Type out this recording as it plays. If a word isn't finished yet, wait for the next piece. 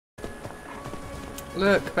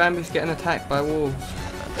Look, Bambi's getting attacked by wolves.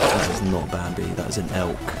 That is not Bambi, that is an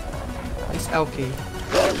elk. It's Elky.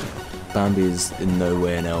 Bambi is in no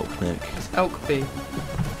way an elk, Nick. It's Elkby.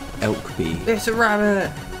 Elkby. It's a rabbit!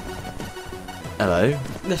 Hello.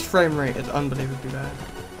 This frame rate is unbelievably bad.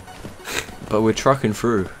 But we're trucking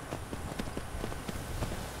through.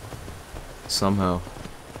 Somehow.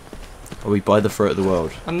 Are we by the throat of the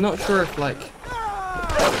world? I'm not sure if, like...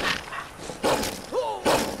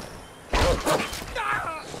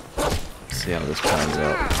 See how this pans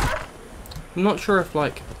out. I'm not sure if,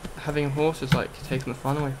 like, having a horse is, like, taking the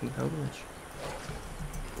fun away from the pilgrimage.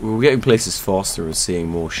 We're getting places faster and seeing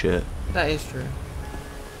more shit. That is true.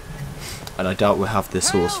 And I doubt we'll have this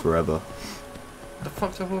horse forever. The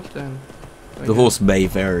fuck's a horse doing? The horse may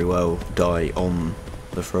very well die on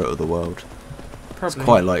the throat of the world. Probably. It's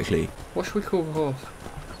quite likely. What should we call the horse?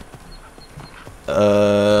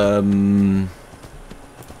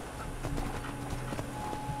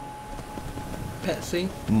 Petsy?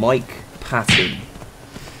 Mike Patton.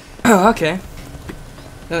 Oh, okay.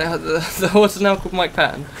 The horse is now called Mike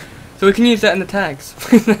Patton. So we can use that in the tags.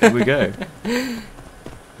 There we go.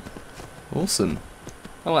 Awesome.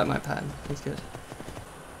 I like Mike Patton. He's good.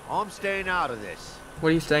 I'm staying out of this. What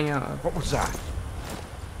are you staying out of? What was that?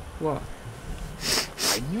 What?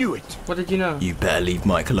 I knew it. What did you know? You better leave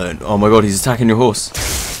Mike alone. Oh my god, he's attacking your horse.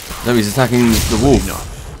 No, he's attacking the wolf. No.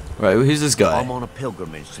 Right, who's this guy? I'm on a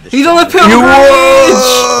pilgrimage to the He's on a shrine. pilgrimage!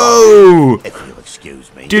 Whoa! If you'll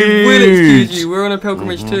excuse me. Dude! We'll excuse you, we're on a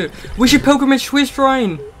pilgrimage too. We should pilgrimage to his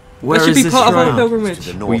shrine! Where that should is be this part of shrine? our pilgrimage.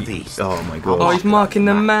 To the northeast. Oh my god. Oh, he's marking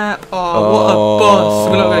the map. Oh, what a boss.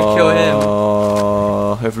 We're not going to kill him.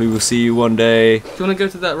 Hopefully we'll see you one day. Do you want to go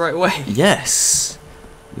to that right way? Yes.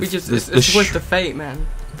 It's worth the fate, man.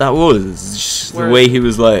 That was just the Where way is he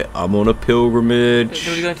was like, I'm on a pilgrimage.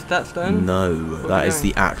 Are we going to that stone? No, that is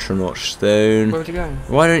the Atronach stone. Where are we going?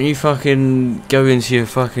 Why don't you fucking go into your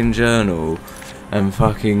fucking journal and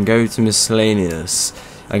fucking go to miscellaneous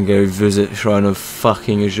and go visit Shrine of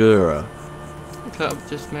fucking Azura? That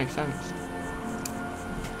just makes sense.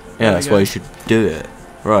 Yeah, that's why you should do it.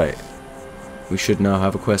 Right. We should now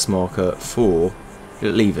have a quest marker for...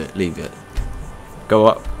 Leave it. Go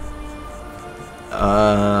up.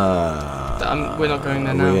 We're not going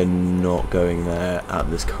there now. We're not going there at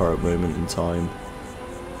this current moment in time.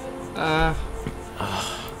 Nah.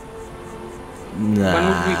 Nah. When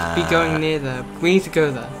would we be going near there? We need to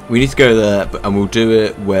go there. We need to go there, and we'll do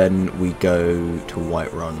it when we go to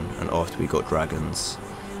Whiterun and after we got dragons.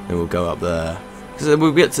 Then we'll go up there. Because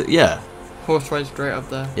we'll get to, yeah. Horse ride straight up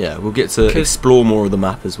there. Yeah, we'll get to explore more of the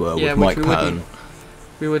map as well with Mike Patton.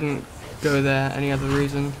 We wouldn't go there any other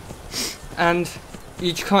reason. And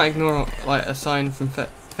you just can't ignore like a sign from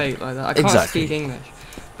fate like that. I can't speak English,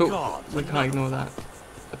 but we can't ignore that.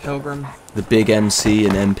 A pilgrim. The big MC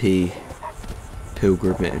and MP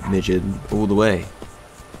pilgrimage all the way.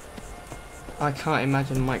 I can't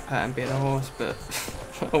imagine Mike Patton being a horse, but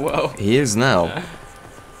oh well. He is now.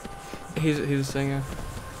 He's a singer.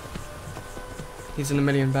 He's in a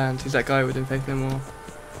million bands. He's that guy with Faith No More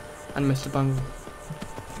and Mr. Bungle.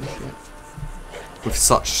 And shit. With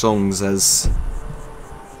such songs as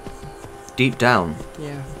Deep Down.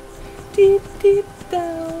 Yeah. Deep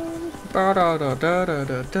down. Ba da da da da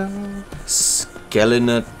da da.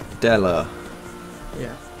 Skelinadella.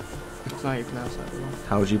 Yeah. It's not even pronounce that wrong.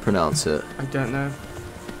 How would you pronounce it? I don't know.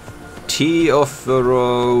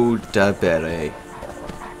 Teoforo Dabere.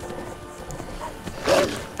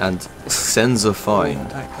 And Senza Fine.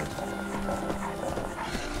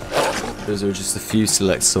 Those are just a few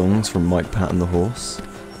select songs from Mike Patton the horse.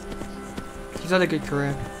 He's had a good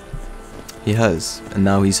career. He has, and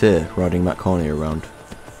now he's here riding Matt Carney around.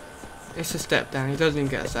 It's a step down. He doesn't even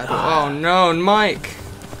get a saddle. Oh no, Mike!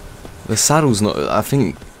 The saddle's not. I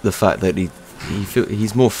think the fact that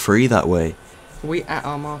he's more free that way. Are we at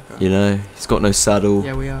our marker? You know, he's got no saddle.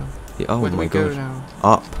 Yeah, we are. Oh Where do my we god! go now?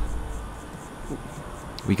 Up.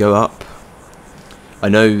 We go up. I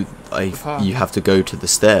know you have to go to the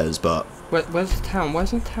stairs, but where's the town?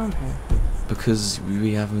 Where's the town here? because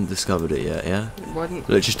we haven't discovered it yet. Yeah. Why didn't?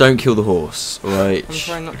 Look, just don't kill the horse, alright? I'm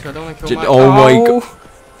trying not to. I don't want to kill Mike.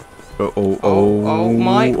 Oh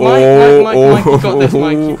my god! Mike, you got this,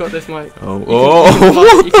 Mike. You got this, Mike.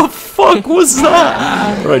 What the fuck was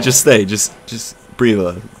that? Right, just stay. Just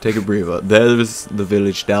breather. Take a breather. There's the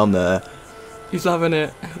village down there. He's loving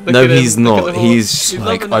it. No, he's not. He's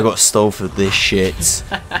like, I it. got stole for this shit.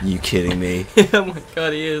 You kidding me? Oh my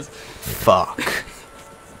god, he is. Fuck.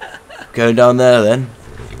 Going down there then.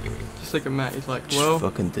 Just look at Matt. He's like, Just well,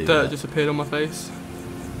 fucking do dirt that. just appeared on my face.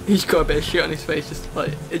 He's got a bit of shit on his face. Just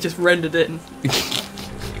like it just rendered in.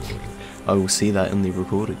 I will see that in the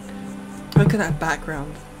recording. Look at that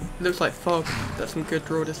background. It looks like fog. That's some good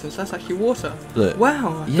draw distance. That's actually water. Look.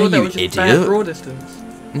 Wow. I Yeah, thought that you was just idiot. bad draw distance.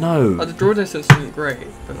 No. Like, the draw distance isn't great,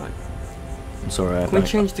 but like. I'm sorry. Can we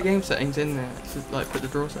change the game settings in there to like put the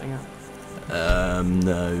draw setting up?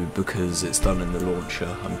 No, because it's done in the launcher.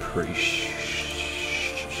 I'm pretty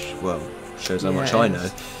well, shows how much I know.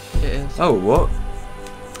 It is. Oh, what?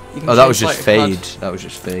 You can Oh, that was change, just like, fade. HUD That was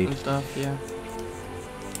just fade. and stuff, yeah.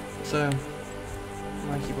 So,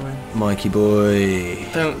 Mikey boy, Mikey boy,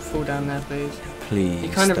 don't fall down there, please. please. He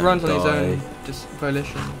kind of don't runs on his die. own, just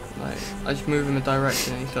volition. Like, I just move him a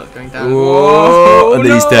direction and he starts going down. Whoa! And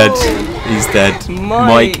no! he's dead. He's dead.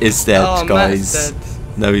 Mike is dead, Oh, guys. Matt's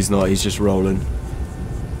dead. No, he's not. He's just rolling.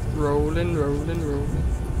 Rolling, rolling, rolling.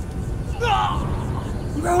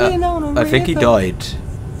 Rolling on a I think he river. died.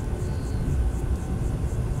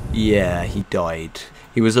 Yeah, he died.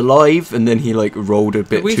 He was alive, and then he like rolled a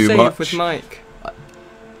bit Did we too save much. with Mike?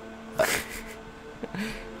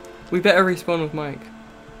 We better respawn with Mike.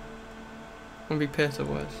 Would be pissed or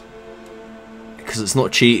worse. Because it's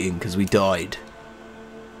not cheating, because we died.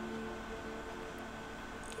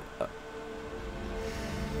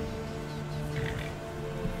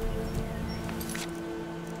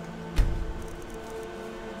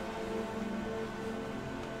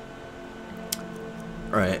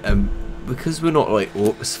 Right, because we're not like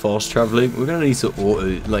fast traveling, we're gonna need to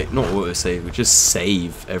not auto save, we just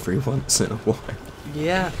save every once in a while.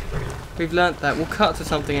 Yeah, we've learnt that. We'll cut to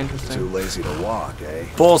something Too interesting. lazy to walk, eh?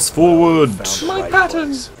 Fast forward! Found the Mike right Patton!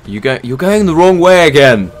 place. You're going the wrong way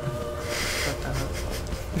again.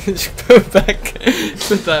 Just put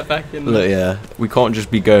that back in there. Look, yeah, we can't just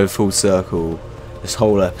be going full circle this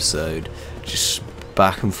whole episode, just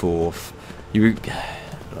back and forth.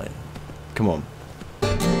 Like, come on.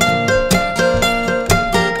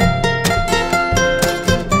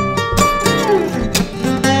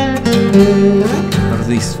 How do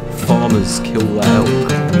these farmers kill the elk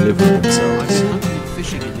and live with themselves?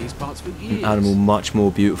 Fishing in these parts for An animal much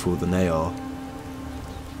more beautiful than they are.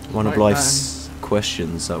 One of Like life's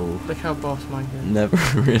questions that will Look how boss Mike is. never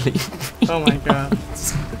really. Oh my god.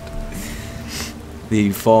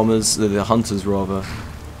 The farmers, the hunters rather,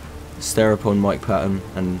 stare upon Mike Patton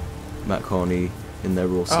and Matt Carney in their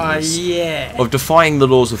Oh awesomeness yeah. of defying the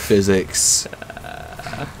laws of physics,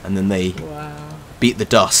 and then they Wow. beat the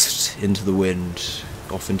dust into the wind,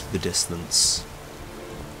 off into the distance.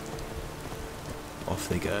 Off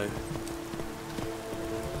they go.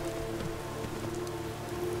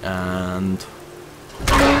 And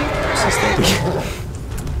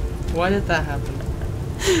Why did that happen?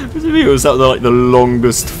 what do you mean? Was that like the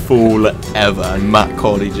longest fall ever? And Matt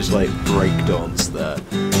Carney just like breakdanced there.